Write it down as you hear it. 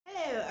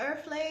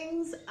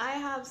Fireflings, I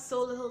have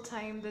so little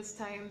time this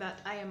time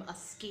that I am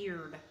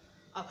scared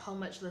of how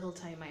much little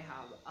time I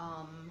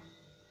have.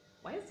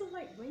 Why is the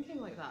light blinking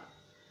like that?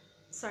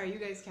 Sorry, you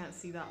guys can't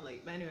see that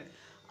light, but anyway.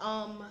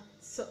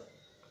 So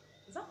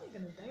is that light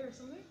gonna die or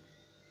something?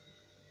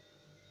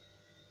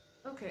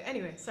 Okay,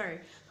 anyway, sorry.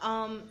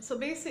 So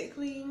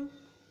basically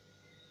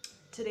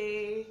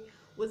today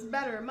was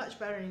better, much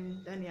better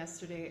than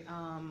yesterday,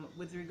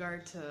 with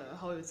regard to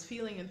how I was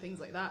feeling and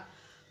things like that.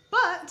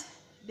 But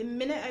the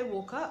minute I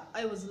woke up,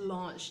 I was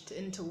launched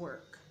into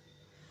work.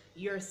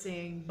 You're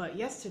saying, but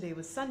yesterday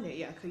was Sunday.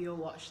 Yeah, because you'll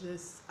watch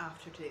this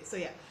after today. So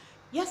yeah,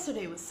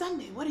 yesterday was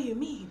Sunday. What do you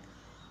mean?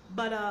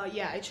 But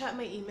yeah, I checked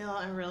my email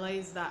and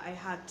realized that I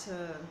had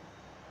to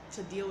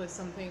deal with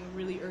something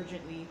really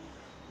urgently.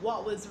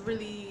 What was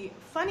really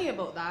funny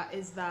about that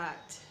is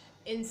that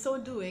in so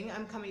doing,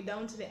 I'm coming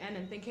down to the end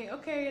and thinking,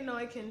 okay, you know,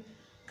 I can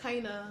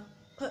kind of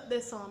put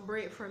this on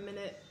break for a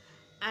minute.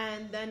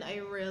 And then I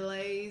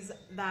realize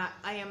that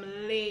I am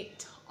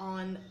late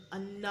on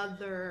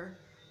another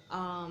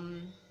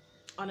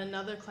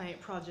client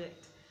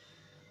project.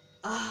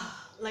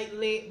 Like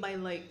late by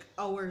like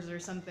hours or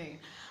something.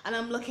 And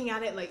I'm looking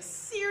at it like,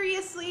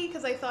 seriously,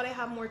 because I thought I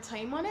had more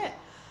time on it.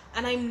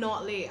 And I'm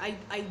not late.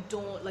 I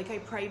don't, like, I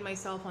pride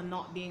myself on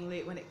not being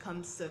late when it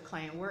comes to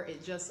client work.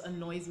 It just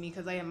annoys me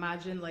because I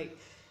imagine like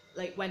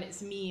when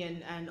it's me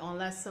and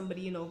unless somebody,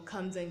 you know,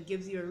 comes and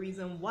gives you a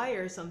reason why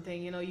or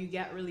something, you know, you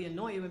get really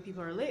annoyed when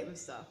people are late with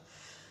stuff.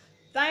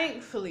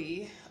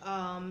 Thankfully,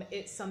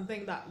 it's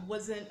something that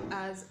wasn't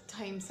as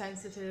time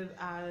sensitive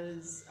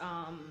as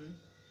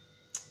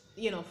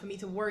you know, for me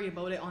to worry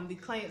about it on the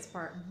client's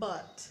part,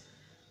 but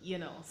you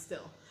know,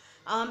 still.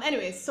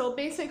 Anyway, so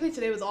basically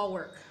today was all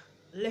work.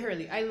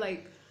 Literally, I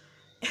like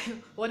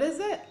what is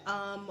it?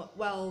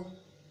 Well,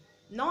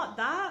 not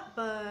that,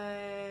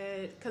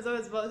 but because I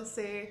was about to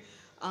say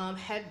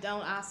head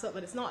down, ass up,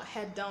 but it's not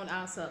head down,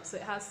 ass up. So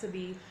it has to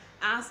be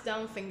ass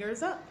down,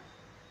 fingers up.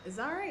 Is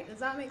that right? Does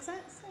that make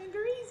sense?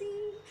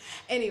 Greasy.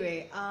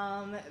 Anyway,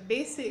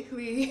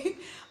 basically,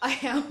 I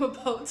am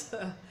about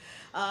to.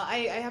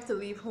 I have to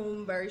leave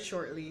home very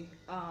shortly.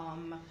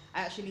 I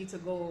actually need to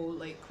go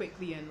like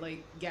quickly and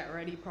like get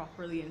ready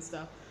properly and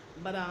stuff.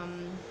 But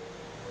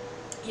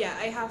yeah,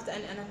 I have to,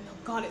 and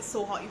God, it's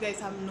so hot. You guys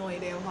have no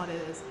idea how hot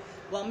it is.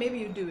 Well, maybe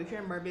you do. If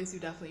you're in Barbados, you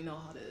definitely know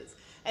how hot it is.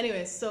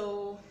 Anyway,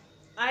 so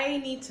I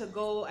need to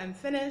go and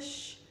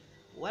finish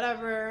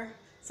whatever.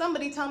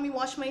 Somebody tell me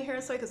wash my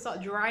hair so I can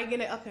start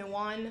dragging it up in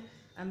one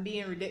and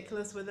being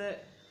ridiculous with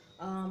it.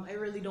 I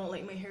really don't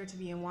like my hair to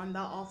be in one that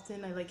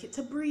often. I like it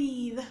to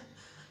breathe.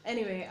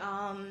 Anyway,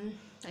 I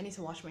need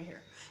to wash my hair.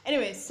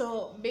 Anyway,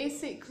 so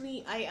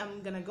basically I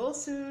am gonna go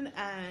soon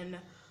and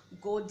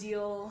go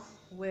deal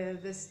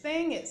with this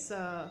thing. It's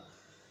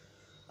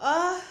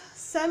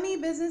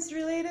semi-business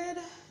related,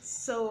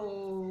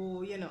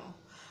 so you know.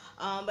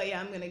 But yeah,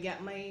 I'm gonna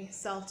get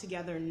myself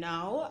together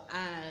now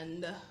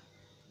and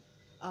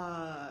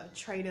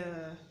try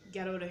to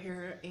get out of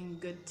here in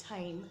good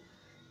time.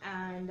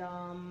 And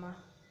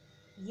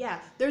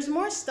yeah, there's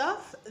more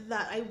stuff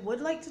that I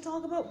would like to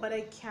talk about, but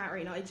I can't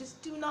right now. I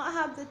just do not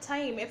have the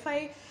time. If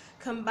I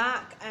come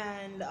back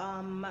and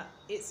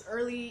it's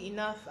early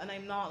enough and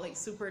I'm not like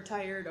super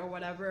tired or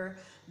whatever,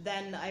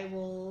 then I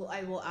will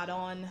add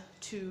on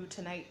to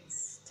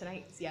tonight's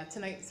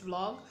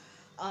vlog.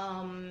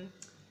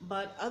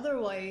 But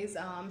otherwise,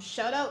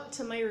 shout out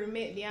to my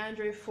roommate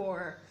DeAndre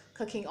for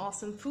cooking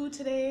awesome food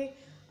today.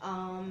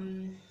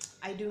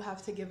 I do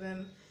have to give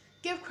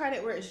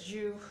credit where it's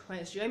due when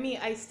it's due. I mean,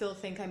 I still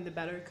think I'm the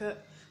better cook,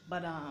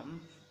 but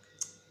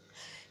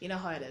you know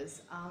how it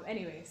is.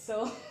 Anyway,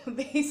 so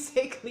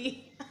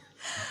basically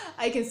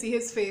I can see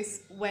his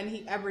face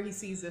whenever he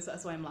sees this.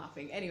 That's why I'm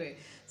laughing. Anyway,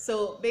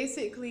 so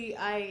basically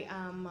I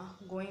am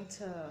going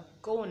to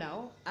go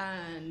now,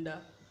 and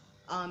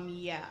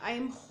yeah, I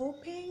am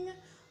hoping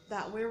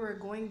that where we're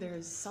going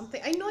there's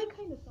something. I know I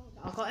kind of sound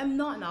alcohol. I'm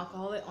not an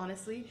alcoholic,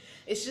 honestly.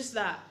 It's just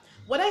that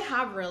what I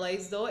have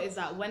realized though is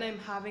that when I'm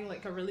having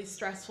like a really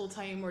stressful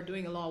time or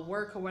doing a lot of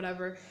work or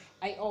whatever,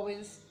 I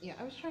always, yeah,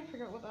 I was trying to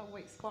figure out what that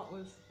white spot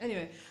was.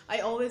 Anyway,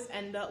 I always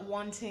end up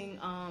wanting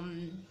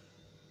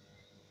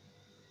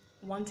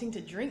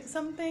to drink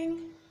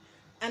something,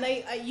 and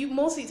you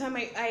most of the time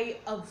I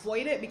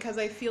avoid it because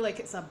I feel like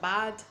it's a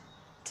bad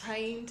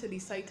time to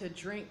decide to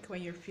drink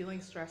when you're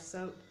feeling stressed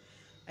out.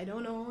 I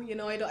don't know, you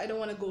know, I don't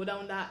want to go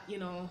down that, you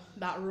know,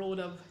 that road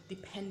of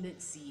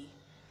dependency.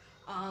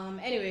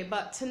 Anyway,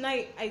 but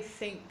tonight I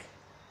think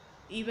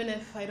even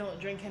if I don't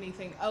drink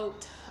anything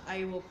out,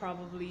 I will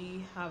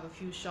probably have a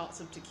few shots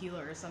of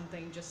tequila or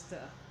something just to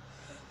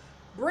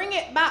bring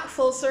it back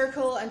full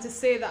circle and to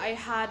say that I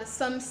had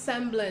some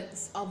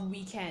semblance of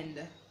weekend.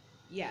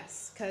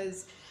 Yes,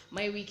 because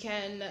my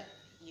weekend,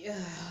 yeah,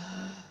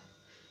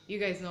 you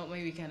guys know what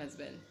my weekend has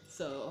been.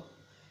 So,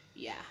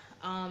 yeah.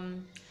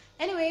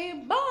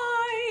 Anyway,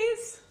 bye!